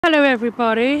Hello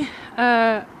everybody.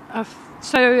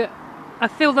 So I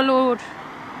feel the Lord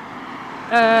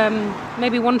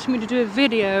maybe wanted me to do a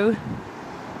video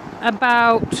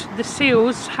about the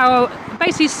seals, how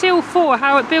basically seal 4,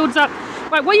 how it builds up.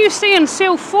 Right, what you see in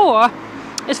seal 4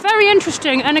 is very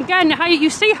interesting, and again how you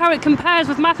see how it compares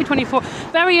with Matthew 24.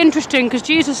 Very interesting, because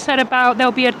Jesus said about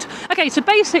there'll be okay, so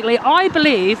basically I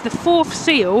believe the 4th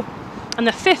seal and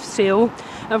the 5th seal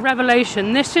of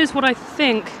Revelation, this is what I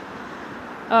think.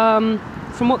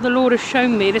 From what the Lord has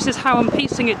shown me, this is how I'm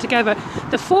piecing it together.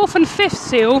 The 4th and 5th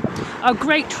seal are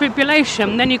Great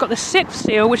Tribulation. Then you've got the 6th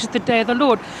seal, which is the Day of the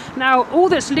Lord. Now, all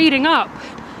that's leading up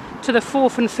to the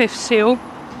 4th and 5th seal,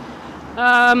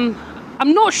 I'm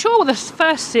not sure what the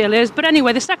 1st seal is, but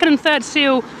anyway, the 2nd and 3rd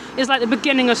seal is like the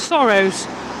beginning of sorrows.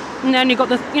 And then you've got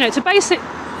the, it's a basic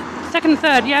 2nd and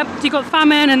 3rd, yeah. So you've got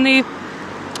famine and the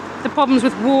problems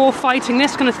with war, fighting,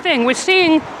 this kind of thing. We're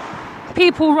seeing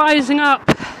people rising up.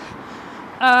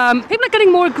 People are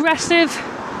getting more aggressive.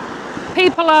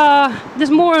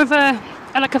 There's more of a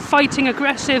fighting,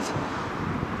 aggressive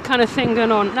kind of thing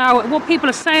going on. Now, what people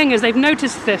are saying is they've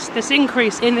noticed this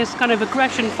increase in this kind of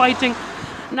aggression, fighting.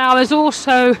 Now, there's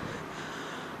also,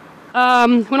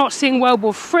 we're not seeing World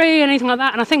War III, anything like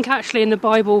that. And I think actually in the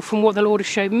Bible, from what the Lord has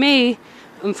showed me,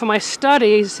 and from my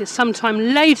studies, it's sometime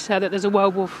later that there's a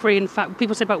World War III. In fact,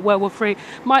 people say about World War III.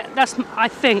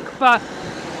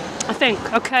 I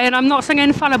think, okay, and I'm not saying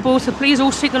infallible, so please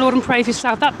all seek the Lord and pray for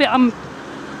yourself. That bit,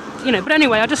 but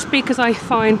anyway, I just speak as I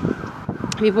find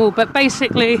people. But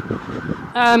basically,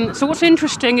 so what's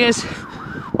interesting is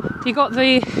you got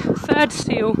the 3rd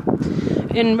seal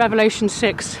in Revelation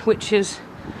 6, which is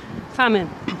famine.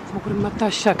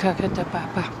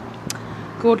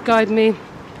 God guide me.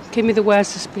 Give me the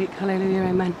words to speak. Hallelujah,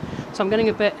 amen. So I'm getting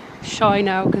a bit shy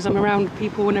now because I'm around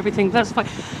people and everything. That's fine.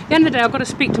 At the end of the day, I've got to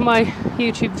speak to my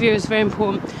YouTube viewers. Very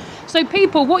important. So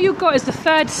people, what you've got is the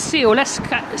 3rd seal. Let's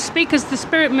speak as the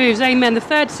Spirit moves. Amen. The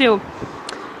 3rd seal.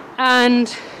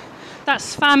 And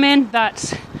that's famine.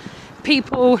 That's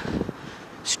people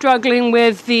struggling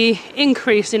with the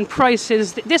increase in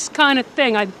prices. This kind of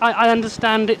thing. I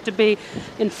understand it to be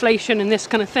inflation and this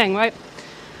kind of thing, right?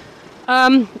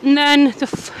 And then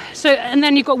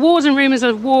you've got wars and rumours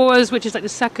of wars, which is like the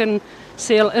 2nd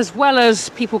seal, as well as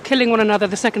people killing one another,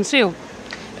 the 2nd seal.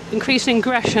 Increasing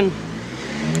aggression.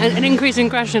 And increasing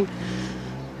aggression.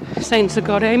 Saints of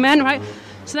God, amen, right?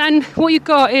 So then what you've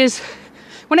got is,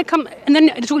 and then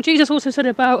it's what Jesus also said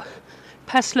about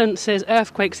pestilences,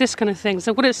 earthquakes, this kind of thing.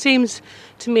 So what it seems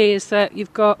to me is that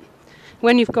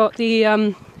when you've got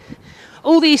the,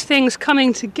 all these things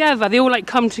coming together, they all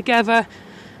come together,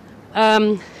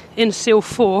 in seal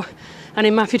 4, and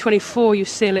in Matthew 24 you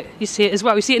see it as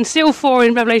well. You see it in seal 4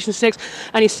 in Revelation 6,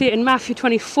 and you see it in Matthew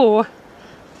 24.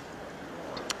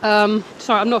 Sorry,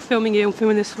 I'm not filming you, I'm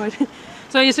filming this slide.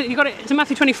 So you got it to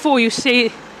Matthew 24, you see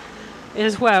it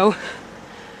as well.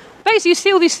 Basically, you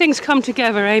see all these things come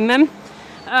together, amen.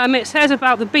 It says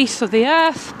about the beasts of the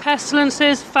earth,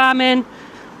 pestilences, famine,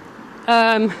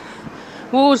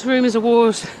 wars, rumours of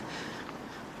wars,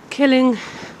 killing,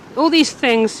 all these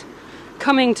things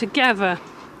coming together.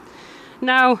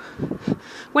 Now,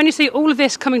 when you see all of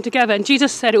this coming together, and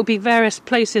Jesus said it will be various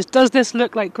places, does this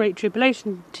look like Great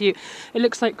Tribulation to you? It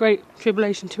looks like Great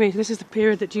Tribulation to me. This is the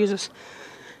period that Jesus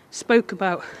spoke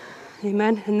about.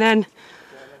 Amen. And then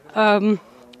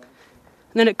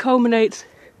it culminates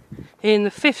in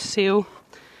the 5th seal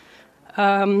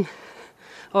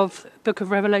of the book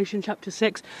of Revelation, chapter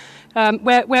 6,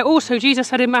 where also Jesus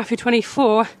said in Matthew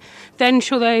 24, then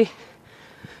shall they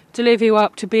deliver you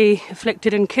up to be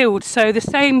afflicted and killed. So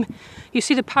you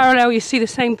see the parallel, you see the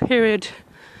same period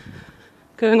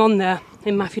going on there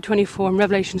in Matthew 24 and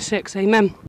Revelation 6. Amen.